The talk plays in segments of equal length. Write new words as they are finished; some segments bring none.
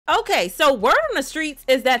Okay, so word on the streets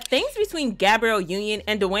is that things between Gabrielle Union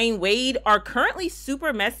and Dwyane Wade are currently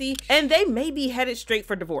super messy and they may be headed straight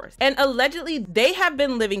for divorce. And allegedly, they have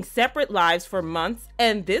been living separate lives for months,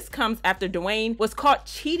 and this comes after Dwyane was caught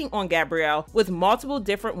cheating on Gabrielle with multiple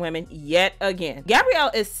different women yet again.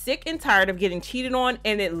 Gabrielle is sick and tired of getting cheated on,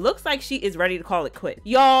 and it looks like she is ready to call it quits.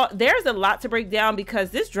 Y'all, there's a lot to break down because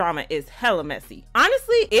this drama is hella messy.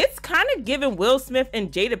 Honestly, it's kind of giving Will Smith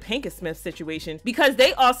and Jada Pinkett Smith situation because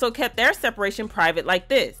they also kept their separation private like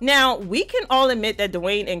this. Now, we can all admit that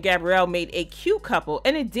Dwyane and Gabrielle made a cute couple,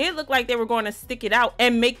 and it did look like they were going to stick it out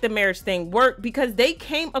and make the marriage thing work because they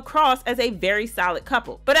came across as a very solid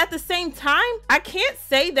couple. But at the same time, I can't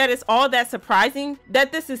say that it's all that surprising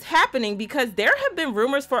that this is happening because there have been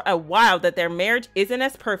rumors for a while that their marriage isn't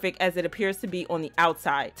as perfect as it appears to be on the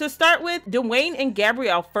outside. To start with, Dwyane and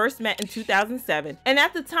Gabrielle first met in 2007, and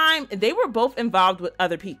at the time, they were both involved with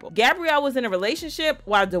other people. Gabrielle was in a relationship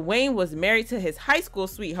while Dwyane was married to his high school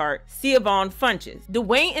sweetheart, Siobhan Funches.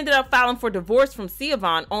 Dwyane ended up filing for divorce from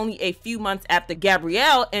Siobhan only a few months after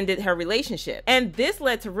Gabrielle ended her relationship, and this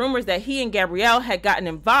led to rumors that he and Gabrielle had gotten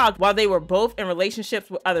involved while they were both in relationships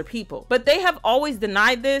with other people. But they have always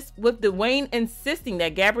denied this, with Dwyane insisting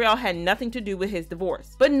that Gabrielle had nothing to do with his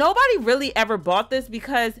divorce. But nobody really ever bought this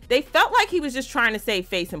because they felt like he was just trying to save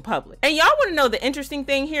face in public. And y'all want to know the interesting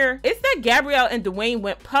thing here? It's that Gabrielle and Dwyane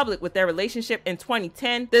went public with their relationship in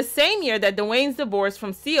 2010, the same year that Dwayne's divorce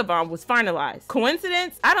from Siobhan was finalized.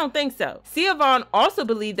 Coincidence? I don't think so. Siobhan also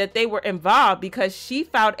believed that they were involved because she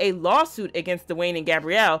filed a lawsuit against Dwyane and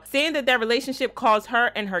Gabrielle, saying that their relationship caused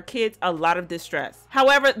her and her kids a lot of distress.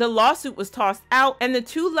 However, the lawsuit was tossed out and the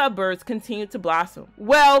two lovebirds continued to blossom.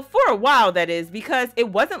 Well, for a while that is, because it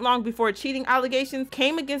wasn't long before cheating allegations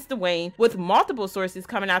came against Dwyane, with multiple sources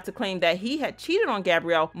coming out to claim that he had cheated on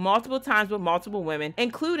Gabrielle multiple times with multiple women,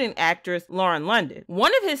 including actress Lauren London.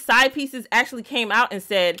 One of his side pieces actually came out and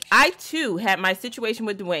said, "I too had my situation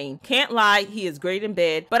with Dwyane. Can't lie, he is great in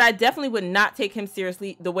bed, but I definitely would not take him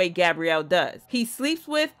seriously the way Gabrielle does. He sleeps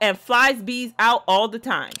with and flies bees out all the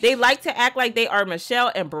time. They like to act like they are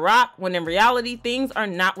Michelle and Barack when in reality things are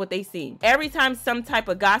not what they seem. Every time some type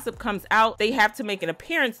of gossip comes out, they have to make an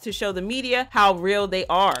appearance to show the media how real they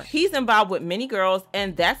are. He's involved with many girls,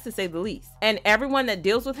 and that's to say the least. And everyone that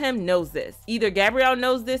deals with him knows this. Either Gabrielle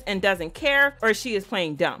knows this and doesn't care, or she is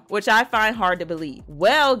playing dumb," which I find hard to believe.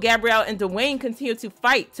 Well, Gabrielle and Dwyane continued to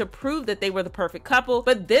fight to prove that they were the perfect couple,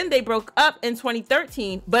 but then they broke up in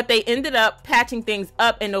 2013, but they ended up patching things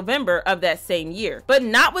up in November of that same year. But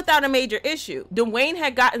not without a major issue. Dwyane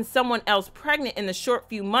had gotten someone else pregnant in the short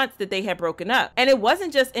few months that they had broken up. And it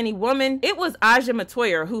wasn't just any woman, it was Aja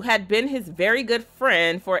Matoyer, who had been his very good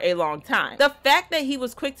friend for a long time. The fact that he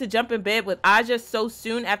was quick to jump in bed with Aja so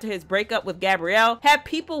soon after his breakup with Gabrielle had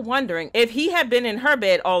people wondering if he had been in her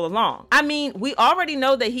bed all along. I mean, we already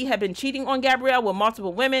know that he had been cheating on Gabrielle with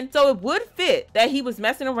multiple women, so it would fit that he was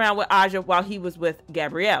messing around with Aja while he was with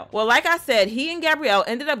Gabrielle. Well, like I said, he and Gabrielle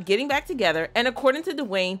ended up getting back together, and according to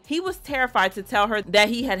Dwyane, he was terrified to tell her that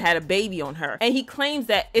he had had a baby on her, and he claims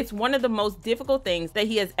that it's one of the most difficult things that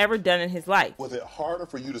he has ever done in his life. Was it harder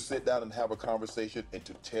for you to sit down and have a conversation and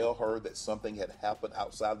to tell her that something had happened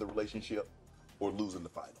outside the relationship, or losing the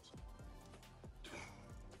finals?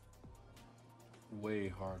 Way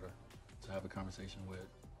harder to have a conversation with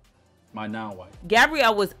my now wife.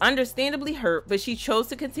 Gabrielle was understandably hurt, but she chose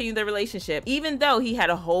to continue the relationship even though he had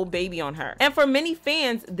a whole baby on her. And for many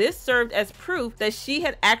fans, this served as proof that she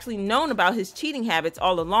had actually known about his cheating habits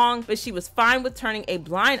all along, but she was fine with turning a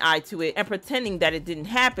blind eye to it and pretending that it didn't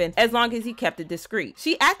happen as long as he kept it discreet.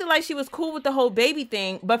 She acted like she was cool with the whole baby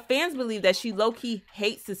thing, but fans believe that she low-key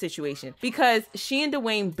hates the situation because she and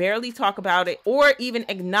Dwyane barely talk about it or even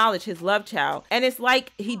acknowledge his love child, and it's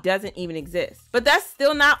like he doesn't even exist. But that's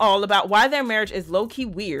still not all about why their marriage is low-key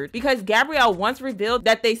weird, because Gabrielle once revealed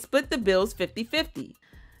that they split the bills 50-50.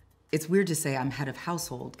 It's weird to say I'm head of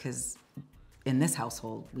household because in this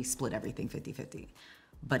household, we split everything 50-50.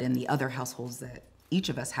 But in the other households that each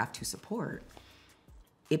of us have to support,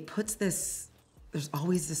 it puts this, there's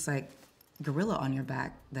always this like gorilla on your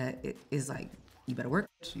back that it is like, you better work,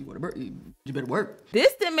 you better work.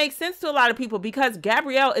 This didn't make sense to a lot of people because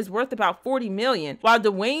Gabrielle is worth about $40 million, while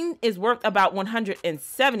Dwyane is worth about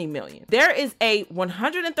 $170 million. There is a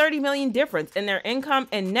 $130 million difference in their income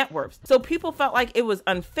and net worths. So people felt like it was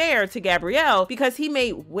unfair to Gabrielle because he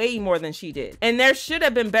made way more than she did. And there should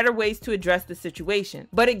have been better ways to address the situation.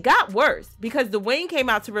 But it got worse because Dwyane came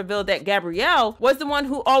out to reveal that Gabrielle was the one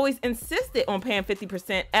who always insisted on paying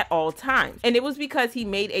 50% at all times. And it was because he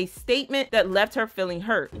made a statement that left her feeling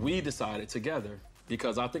hurt. We decided together,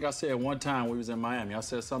 because I think I said one time we was in Miami, I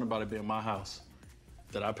said something about it being my house.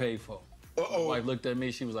 that I paid for. My wife looked at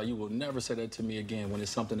me, she was like, you will never say that to me again when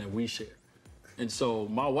it's something that we share. And so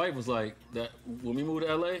my wife was like, that when we moved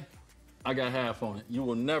to LA, I got half on it. You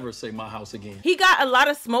will never say my house again. He got a lot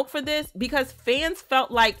of smoke for this because fans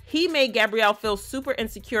felt like he made Gabrielle feel super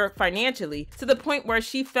insecure financially to the point where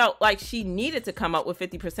she felt like she needed to come up with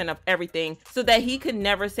 50% of everything so that he could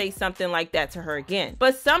never say something like that to her again.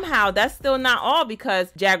 But somehow that's still not all,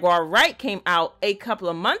 because Jaguar Wright came out a couple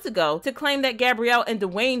of months ago to claim that Gabrielle and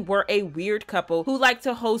Dwayne were a weird couple who liked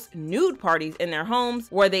to host nude parties in their homes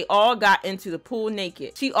where they all got into the pool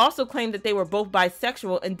naked. She also claimed that they were both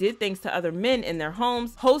bisexual and did things to other men in their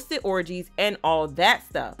homes, hosted orgies, and all that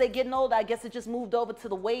stuff. They getting older, I guess it just moved over to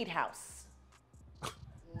the Wade house.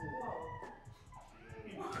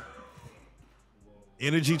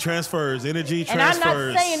 Energy transfers, energy And transfers.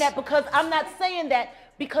 I'm not saying that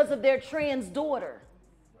because of their trans daughter.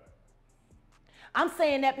 I'm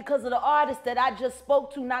saying that because of the artist that I just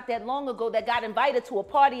spoke to not that long ago that got invited to a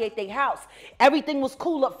party at their house. Everything was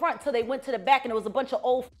cool up front till they went to the back and there was a bunch of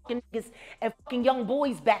old fucking niggas and fucking young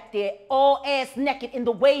boys back there, all ass naked in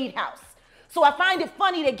the Wade house. So I find it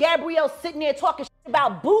funny that Gabrielle's sitting there talking shit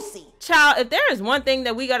about Boosie. Child, if there is one thing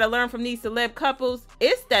that we gotta learn from these celeb couples,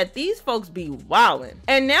 it's that these folks be wildin'.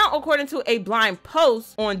 And now, according to a blind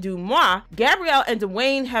post on Dumois, Gabrielle and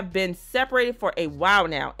Dwayne have been separated for a while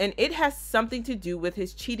now, and it has something to do with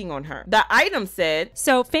his cheating on her. The item said,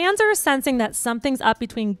 so fans are sensing that something's up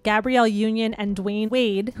between Gabrielle Union and Dwyane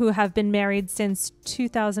Wade, who have been married since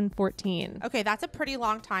 2014. Okay, that's a pretty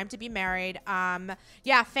long time to be married.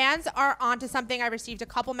 Yeah, fans are onto something. I received a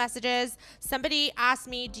couple messages. Somebody asked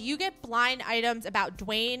me, do you get blind items about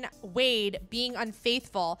Dwyane Wade being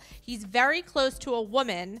unfaithful? He's very close to a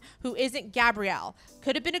woman who isn't Gabrielle.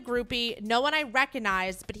 Could have been a groupie, no one I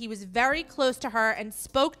recognized, but he was very close to her and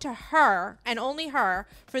spoke to her and only her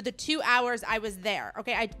for the 2 hours I was there.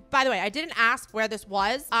 Okay, by the way, I didn't ask where this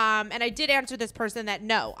was, and I did answer this person that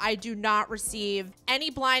no, I do not receive any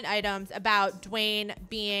blind items about Dwyane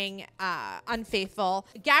being unfaithful.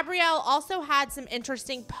 Gabrielle also had some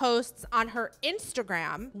interesting posts on her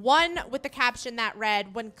Instagram, one with the caption that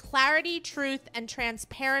read, when clarity, truth, and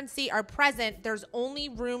transparency are present, there's only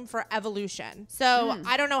room for evolution. So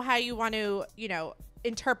I don't know how you want to,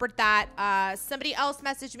 interpret that. Somebody else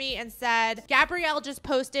messaged me and said, Gabrielle just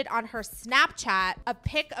posted on her Snapchat a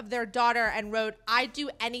pic of their daughter and wrote, I'd do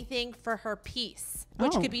anything for her peace,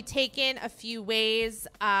 which could be taken a few ways.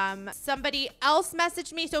 Somebody else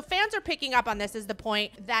messaged me. So fans are picking up on this, is the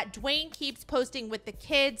point, that Dwayne keeps posting with the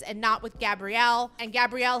kids and not with Gabrielle. And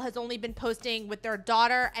Gabrielle has only been posting with their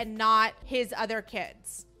daughter and not his other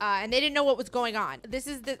kids. And they didn't know what was going on. This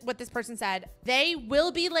is what this person said. They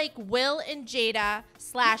will be like Will and Jada /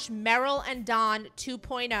 Meryl and Don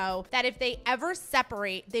 2.0, that if they ever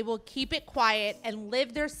separate, they will keep it quiet and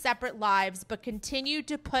live their separate lives, but continue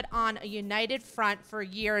to put on a united front for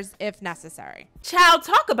years if necessary. Child,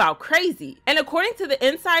 talk about crazy. And according to The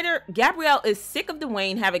Insider, Gabrielle is sick of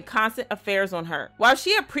Dwayne having constant affairs on her. While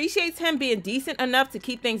she appreciates him being decent enough to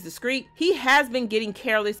keep things discreet, he has been getting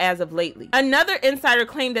careless as of lately. Another insider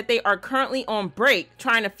claimed that they are currently on break,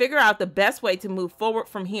 trying to figure out the best way to move forward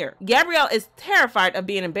from here. Gabrielle is terrified of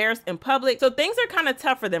being embarrassed in public, so things are kind of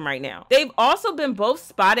tough for them right now. They've also been both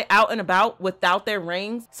spotted out and about without their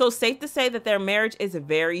rings, so safe to say that their marriage is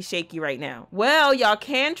very shaky right now. Well, y'all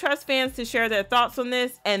can trust fans to share their thoughts on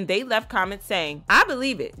this, and they left comments saying, I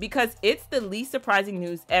believe it, because it's the least surprising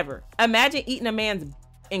news ever. Imagine eating a man's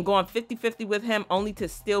and going 50-50 with him only to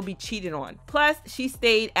still be cheated on. Plus, she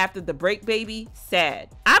stayed after the break, baby. Sad.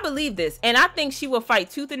 I believe this, and I think she will fight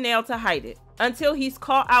tooth and nail to hide it. Until he's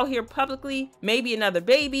caught out here publicly, maybe another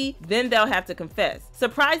baby, then they'll have to confess.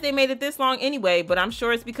 Surprised they made it this long anyway, but I'm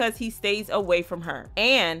sure it's because he stays away from her.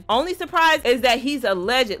 And only surprise is that he's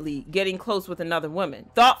allegedly getting close with another woman.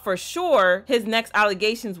 Thought for sure his next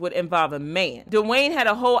allegations would involve a man. Dwayne had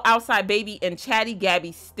a whole outside baby and Chatty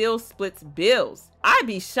Gabby still splits bills. I'd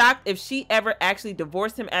be shocked if she ever actually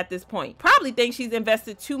divorced him at this point. Probably thinks she's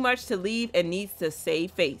invested too much to leave and needs to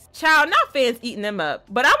save face. Child, not fans eating them up,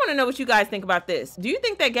 but I want to know what you guys think about this. Do you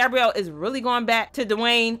think that Gabrielle is really going back to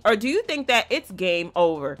Dwayne, or do you think that it's game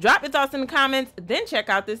over? Drop your thoughts in the comments, then check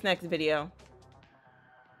out this next video.